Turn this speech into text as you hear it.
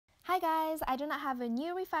Hi guys, I do not have a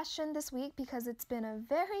new refashion this week because it's been a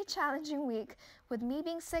very challenging week with me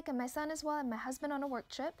being sick and my son as well and my husband on a work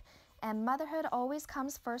trip, and motherhood always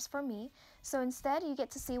comes first for me. So instead you get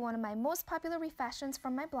to see one of my most popular refashions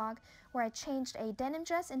from my blog where I changed a denim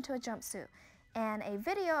dress into a jumpsuit and a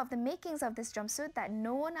video of the makings of this jumpsuit that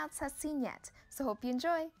no one else has seen yet. So hope you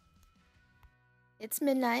enjoy. It's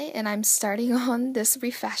midnight and I'm starting on this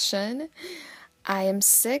refashion. I am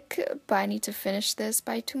sick, but I need to finish this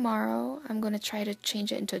by tomorrow. I'm going to try to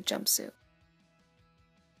change it into a jumpsuit.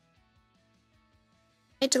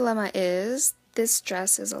 My dilemma is this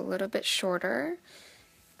dress is a little bit shorter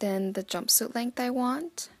than the jumpsuit length I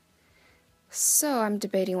want, so I'm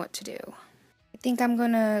debating what to do. I think I'm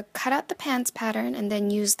going to cut out the pants pattern and then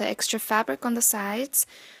use the extra fabric on the sides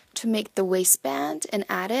to make the waistband and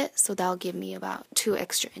add it, so that'll give me about 2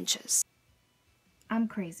 extra inches. I'm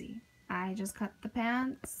crazy. I just cut the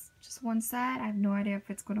pants, just one side. I have no idea if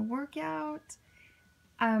it's going to work out.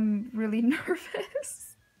 I'm really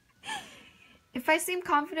nervous. If I seem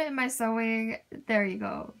confident in my sewing, there you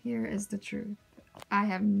go. Here is the truth. I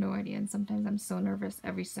have no idea, and sometimes I'm so nervous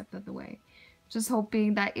every step of the way. Just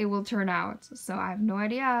hoping that it will turn out. So I have no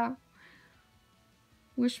idea.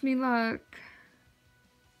 Wish me luck.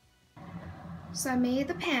 So I made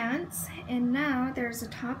the pants, and now there's a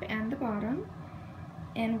top and the bottom.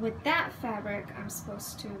 And with that fabric, I'm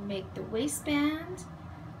supposed to make the waistband,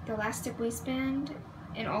 the elastic waistband,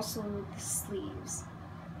 and also the sleeves.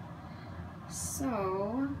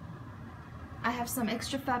 So I have some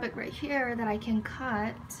extra fabric right here that I can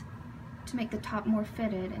cut to make the top more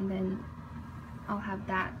fitted, and then I'll have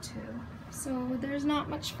that too. So there's not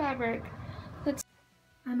much fabric.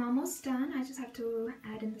 I'm almost done. I just have to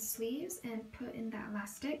add in the sleeves and put in that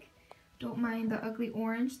elastic. Don't mind the ugly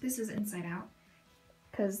orange. This is inside out,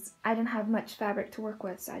 because I didn't have much fabric to work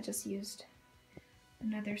with, so I just used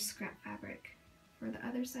another scrap fabric for the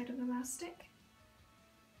other side of the elastic.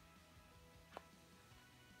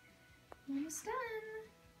 Almost done.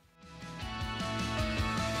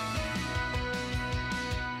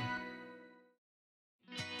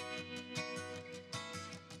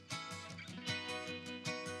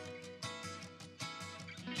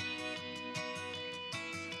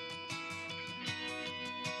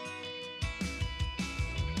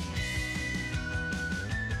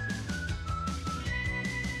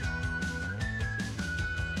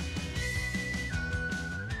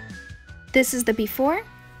 This is the before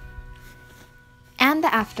and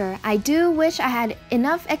the after. I do wish I had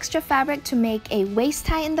enough extra fabric to make a waist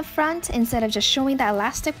tie in the front instead of just showing the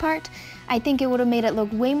elastic part. I think it would have made it look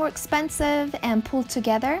way more expensive and pulled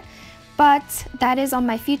together, but that is on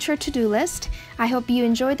my future to-do list. I hope you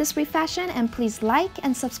enjoyed this refashion, and please like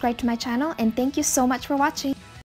and subscribe to my channel, and thank you so much for watching.